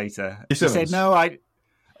these years later. He said, "No,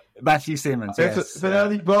 Matthew Simmons, yes. But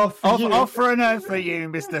only bath for you. Off for an earth for you,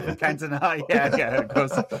 Mr. Cantona." Yeah,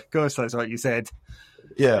 of course, that's what you said.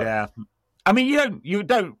 Yeah. I mean, you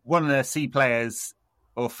don't want to see players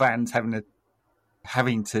or fans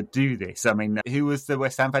having to do this. I mean, who was the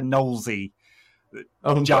West Ham fan? Knowlesy,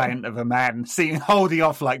 giant of a man, holding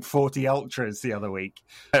off like 40 ultras the other week.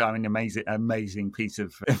 I mean, amazing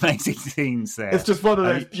scenes there. It's just one of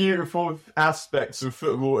those beautiful aspects of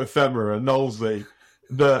football ephemera, Knowlesy,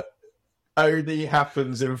 that only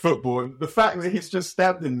happens in football. And the fact that he's just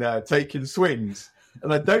standing there taking swings,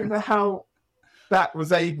 and I don't know how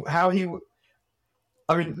he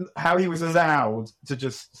was allowed to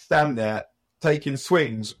just stand there taking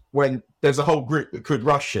swings when there's a whole group that could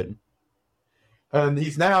rush him. And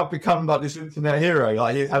he's now become like this internet hero.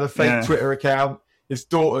 Like, he had a fake Twitter account. His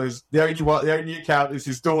daughter's the only account is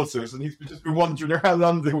his daughter's, and he's just been wandering around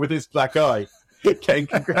London with his black eye, getting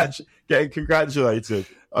congratulated.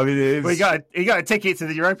 I mean, it is... Well, he got a ticket to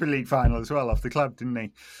the Europa League final as well off the club, didn't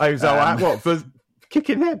he? Oh, was that what, for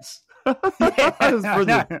kicking heads? That was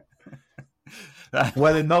brilliant.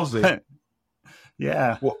 Well, in Knowlesy.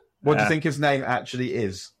 Yeah. What do you think his name actually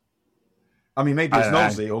is? I mean, maybe it's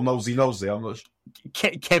Knowlesy or Knowlesy. I'm not sure.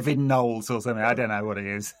 Kevin Knowles or something. I don't know what it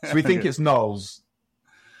is. So we think it's Knowles.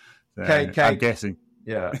 I'm guessing.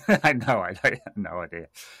 Yeah. I have no idea.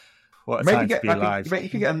 What a time to be alive. Maybe you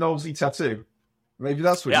could get a Knowlesy tattoo. Maybe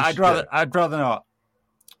that's what. Yeah, I'd rather not.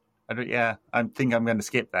 I think I'm going to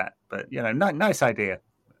skip that. But nice idea.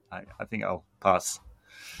 I think I'll pass.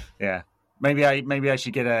 Yeah. Maybe I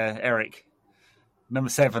should get a Eric number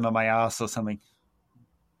 7 on my arse or something.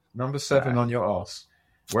 Number 7 on your arse.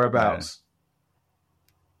 Whereabouts?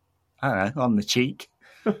 I don't know, on the cheek.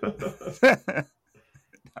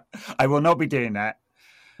 I will not be doing that.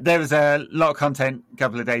 There was a lot of content a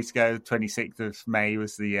couple of days ago. 26th of May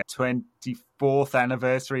was the 24th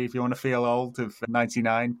anniversary, if you want to feel old, of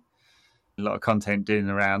 99. A lot of content doing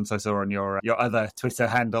the rounds. I saw on your other Twitter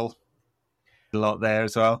handle. A lot there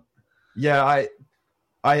as well. Yeah, I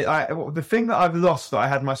the thing that I've lost that I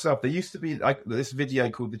had myself, there used to be this video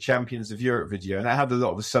called the Champions of Europe video, and I had a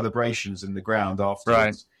lot of the celebrations in the ground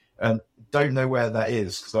afterwards. Right. And don't know where that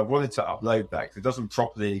is, so I wanted to upload that because it doesn't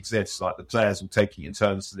properly exist. Like, the players were taking in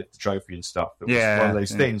turns to lift the trophy and stuff. It was one of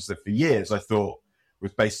those things that for years I thought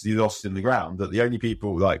was basically lost in the ground. That the only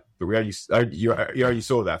people you only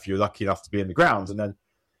saw that if you were lucky enough to be in the ground. And then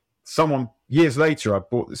years later,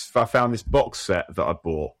 I found this box set that I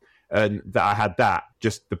bought. And that I had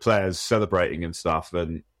just the players celebrating and stuff,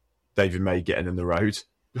 and David May getting in the road.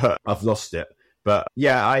 I've lost it. But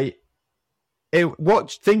yeah,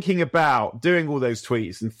 thinking about doing all those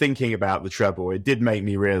tweets and thinking about the treble, it did make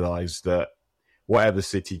me realise that whatever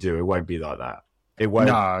City do, it won't be like that. It won't.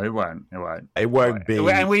 No, it won't. It won't be.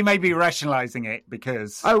 And we may be rationalising it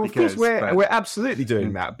because... Oh, of course, we're absolutely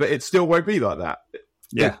doing that, but it still won't be like that.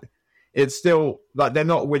 Yeah. It's still like they're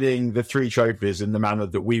not winning the 3 trophies in the manner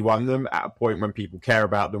that we won them at a point when people care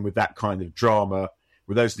about them with that kind of drama,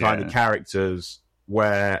 with those kind of characters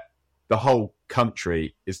where the whole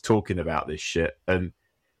country is talking about this shit. And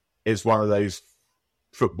it's one of those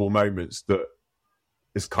football moments that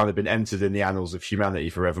has kind of been entered in the annals of humanity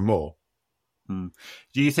forevermore. Do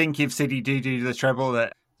you think if City do the treble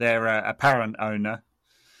that their apparent owner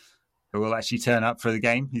who will actually turn up for the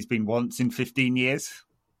game, he's been once in 15 years?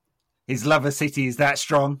 His love of City is that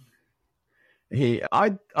strong?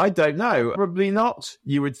 I don't know. Probably not,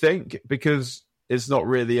 you would think, because it's not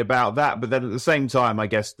really about that. But then at the same time, I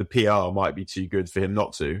guess the PR might be too good for him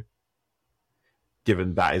not to,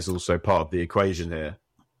 given that is also part of the equation here.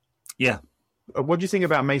 Yeah. What do you think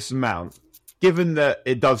about Mason Mount? Given that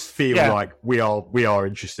it does feel like we are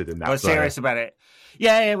interested in that. I was serious about it.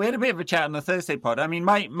 Yeah, we had a bit of a chat on the Thursday pod. I mean,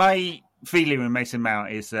 my feeling with Mason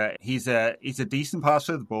Mount is that he's a decent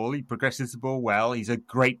passer of the ball. He progresses the ball well. He's a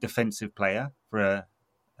great defensive player for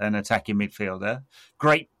an attacking midfielder.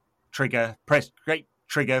 Great trigger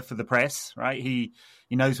for the press, right? He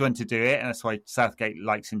knows when to do it, and that's why Southgate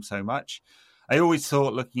likes him so much. I always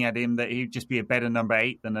thought, looking at him, that he'd just be a better number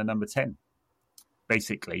 8 than a number 10,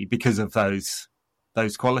 basically, because of those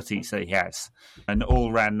qualities that he has. An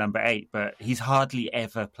all-round number 8, but he's hardly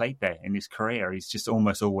ever played there in his career. He's just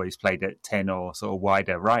almost always played at 10 or sort of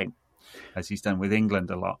wider right, as he's done with England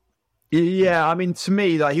a lot. Yeah, I mean, to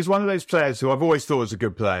me, he's one of those players who I've always thought was a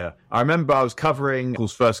good player. I remember I was covering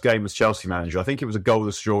his first game as Chelsea manager. I think it was a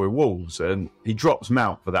goalless draw with Wolves, and he drops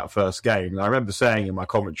Mount for that first game. And I remember saying in my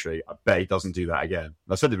commentary, I bet he doesn't do that again. And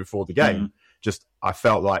I said it before the game. Just, I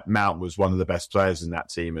felt like Mount was one of the best players in that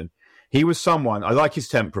team. And he was someone, I like his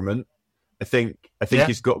temperament. I think I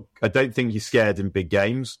don't think he's scared in big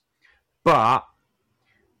games. But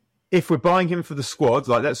if we're buying him for the squad,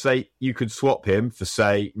 like let's say you could swap him for,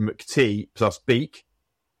 say, McT plus Beak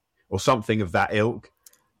or something of that ilk,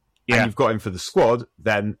 and you've got him for the squad,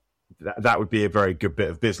 then that would be a very good bit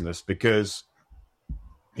of business because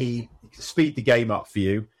he speed the game up for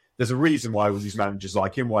you. There's a reason why all these managers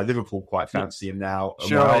like him, why Liverpool quite fancy him now, and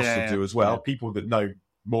why Arsenal do as well. Yeah. People that know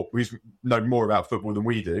more about football than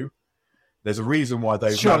we do. There's a reason why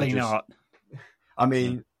those surely managers, not. I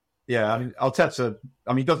mean, yeah, I mean, Arteta,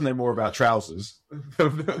 he doesn't know more about trousers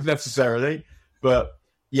necessarily, but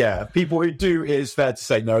yeah, people who do, it is fair to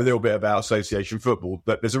say, know a little bit about association football,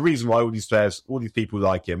 but there's a reason why all these players, all these people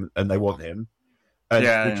like him and they want him.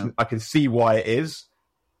 And I can see why it is,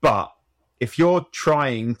 but if you're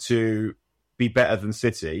trying to be better than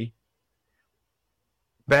City,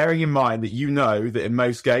 bearing in mind that you know that in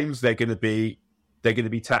most games they're going to be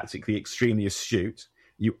tactically extremely astute,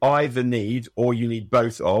 you either need, or you need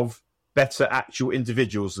both of, better actual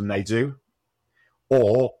individuals than they do,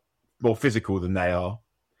 or more physical than they are.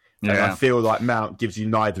 Yeah. And I feel like Mount gives you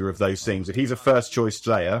neither of those things. If he's a first-choice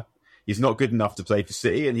player, he's not good enough to play for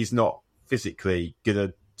City, and he's not physically going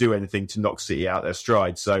to do anything to knock City out their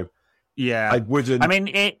stride. So, yeah, I wouldn't. I mean,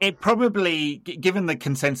 it probably, given the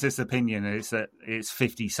consensus opinion is that it's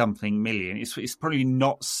 50-something million, it's probably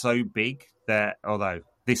not so big that, although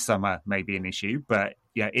this summer may be an issue, but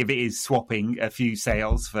yeah, if it is swapping a few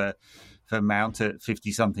sales for Mount at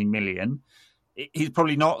 50-something million, he's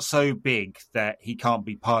probably not so big that he can't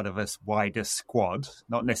be part of a wider squad,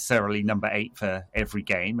 not necessarily number 8 for every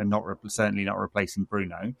game, and certainly not replacing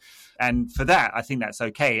Bruno. And for that, I think that's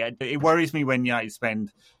okay. It worries me when United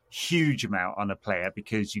spend huge amount on a player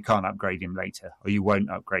because you can't upgrade him later, or you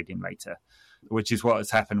won't upgrade him later, which is what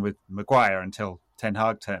has happened with Maguire until Ten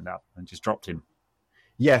Hag turned up and just dropped him.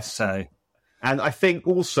 Yes. And I think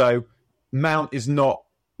also Mount is not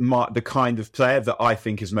the kind of player that I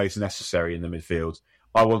think is most necessary in the midfield.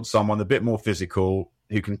 I want someone a bit more physical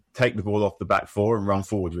who can take the ball off the back four and run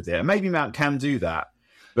forward with it. And maybe Mount can do that,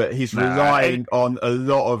 but he's relying on a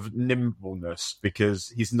lot of nimbleness because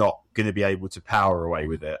he's not going to be able to power away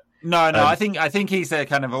with it. No, I think he's a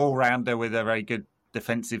kind of all-rounder with a very good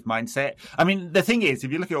defensive mindset. I mean, the thing is,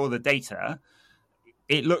 if you look at all the data,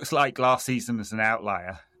 it looks like last season was an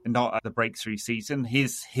outlier, not the breakthrough season.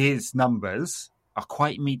 His numbers are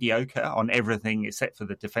quite mediocre on everything except for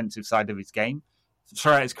the defensive side of his game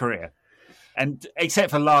throughout his career. And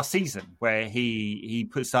except for last season, where he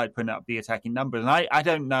started putting up the attacking numbers. And I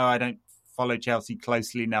don't know, I don't follow Chelsea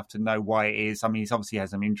closely enough to know why it is. I mean, he obviously has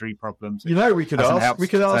some injury problems. We could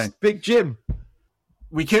ask Big Jim.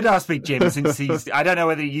 We could ask Big Jim since I don't know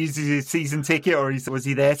whether he uses his season ticket or was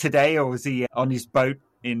he there today or was he on his boat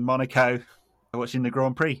in Monaco watching the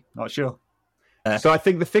Grand Prix? Not sure. So I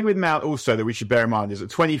think the thing with Mount also that we should bear in mind is at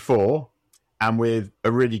 24 and with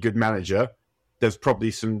a really good manager, there's probably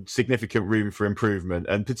some significant room for improvement,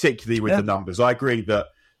 and particularly with the numbers. I agree that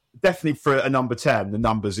definitely for a number 10, the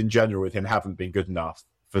numbers in general with him haven't been good enough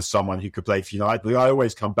for someone who could play for United. But I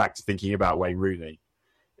always come back to thinking about Wayne Rooney.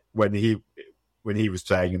 When he was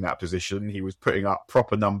playing in that position, he was putting up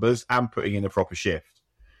proper numbers and putting in a proper shift.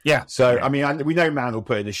 Yeah. So, I mean, we know Mount will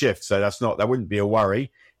put in a shift, so that wouldn't be a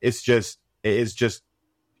worry. It is just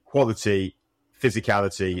quality,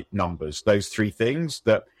 physicality, numbers, those three things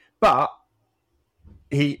but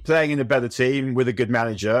he playing in a better team with a good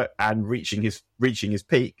manager and reaching his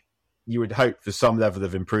peak, you would hope for some level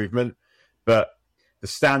of improvement. But the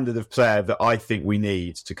standard of player that I think we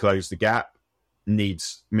need to close the gap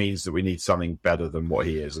means that we need something better than what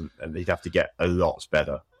he is, and he'd have to get a lot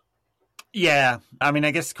better. Yeah, I mean,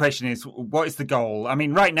 I guess the question is, what is the goal? I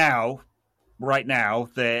mean, right now,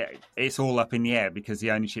 it's all up in the air because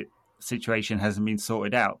the ownership situation hasn't been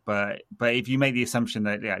sorted out. But if you make the assumption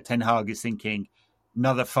that Ten Hag is thinking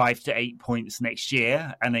another 5 to 8 points next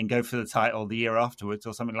year and then go for the title the year afterwards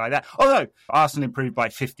or something like that. Although Arsenal improved by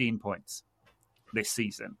 15 points this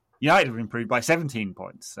season. United have improved by 17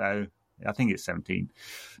 points. So I think it's 17.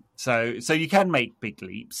 So you can make big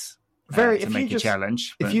leaps to make a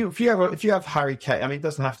challenge. But... If you have Harry Kane, I mean, it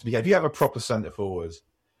doesn't have to be. If you have a proper centre forward,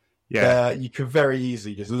 you can very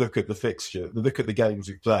easily just look at the fixture, look at the games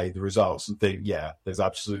we played, the results, and think, there's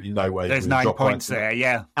absolutely no way. There's 9 points there,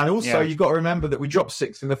 yeah. And also, you've got to remember that we dropped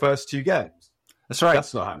 6 in the first 2 games. That's right.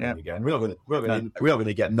 That's not happening again. We're not going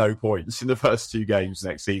to get no points in the first 2 games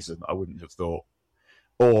next season. I wouldn't have thought,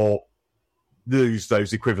 or lose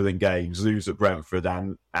those equivalent games, lose at Brentford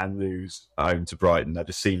and lose at home to Brighton. That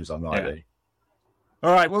just seems unlikely. Yeah.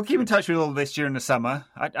 All right, we'll keep in touch with all this during the summer.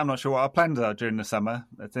 I'm not sure what our plans are during the summer.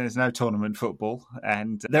 There's no tournament football,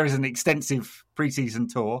 and there is an extensive pre-season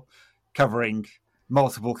tour covering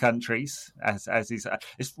multiple countries. As is,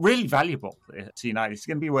 it's really valuable to United. It's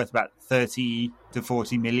going to be worth about 30 to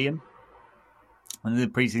 40 million on the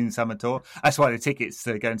pre-season summer tour. That's why the tickets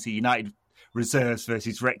to go and see United reserves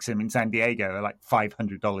versus Wrexham in San Diego are like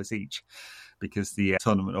 $500 each, because the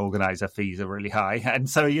tournament organiser fees are really high, and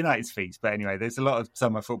so are United's fees. But anyway, there's a lot of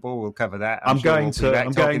summer football. We'll cover that. I'm going to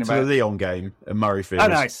the Lyon game at Murrayfield. Oh,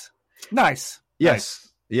 nice. Yes. Nice.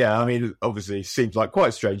 Yeah, I mean, obviously, seems like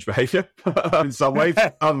quite strange behaviour in some ways.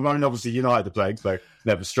 I mean, obviously, United are playing, so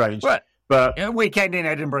never strange. But a weekend in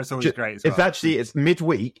Edinburgh is always great as well. It's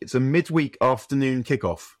midweek. It's a midweek afternoon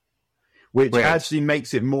kickoff, which actually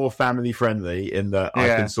makes it more family friendly in that I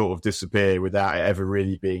can sort of disappear without it ever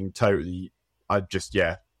really being totally.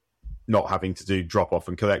 Not having to do drop off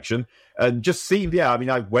and collection, and just see. Yeah, I mean,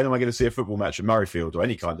 when am I going to see a football match at Murrayfield or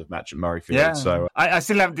any kind of match at Murrayfield? Yeah. So I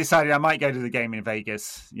still haven't decided. I might go to the game in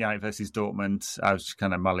Vegas, United versus Dortmund. I was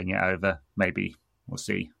kind of mulling it over. Maybe we'll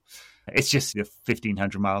see. It's just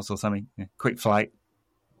 1,500 miles or something. Quick flight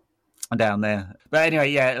down there. But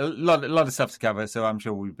anyway, a lot of stuff to cover. So I'm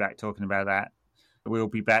sure we'll be back talking about that. We'll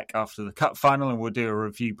be back after the cup final, and we'll do a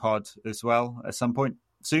review pod as well at some point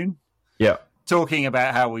soon. Yeah. Talking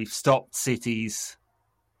about how we've stopped City's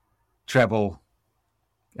treble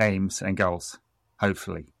aims and goals,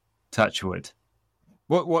 hopefully. Touch wood.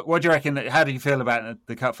 What do you reckon? How do you feel about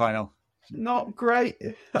the cup final? Not great.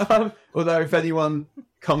 Although if anyone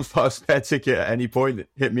comes past their ticket at any point,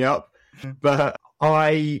 hit me up. But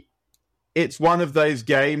it's one of those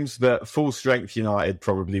games that full strength United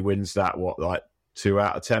probably wins that, 2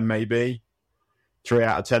 out of 10 maybe? 3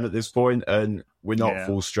 out of 10 at this point, and we're not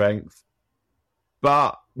full strength.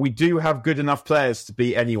 But we do have good enough players to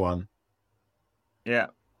beat anyone. Yeah.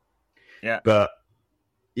 But,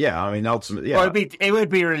 I mean, ultimately, Well, it would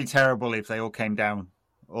be really terrible if they all came down,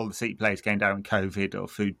 all the City players came down with COVID or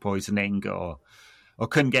food poisoning or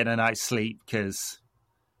couldn't get a night's sleep because,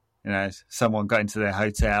 someone got into their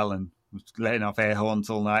hotel and was letting off air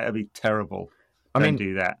horns all night. It'd be terrible. Don't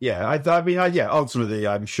do that. Yeah, ultimately,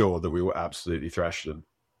 I'm sure that we will absolutely thrash them.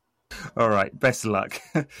 All right, best of luck.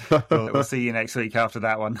 We'll see you next week after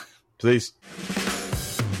that one. Please.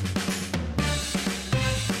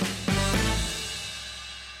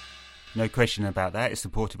 No question about that. It's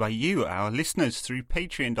supported by you, our listeners, through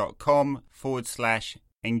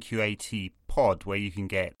patreon.com/NQAT pod, where you can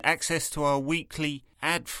get access to our weekly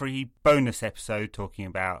ad-free bonus episode talking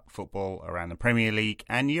about football around the Premier League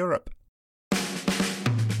and Europe.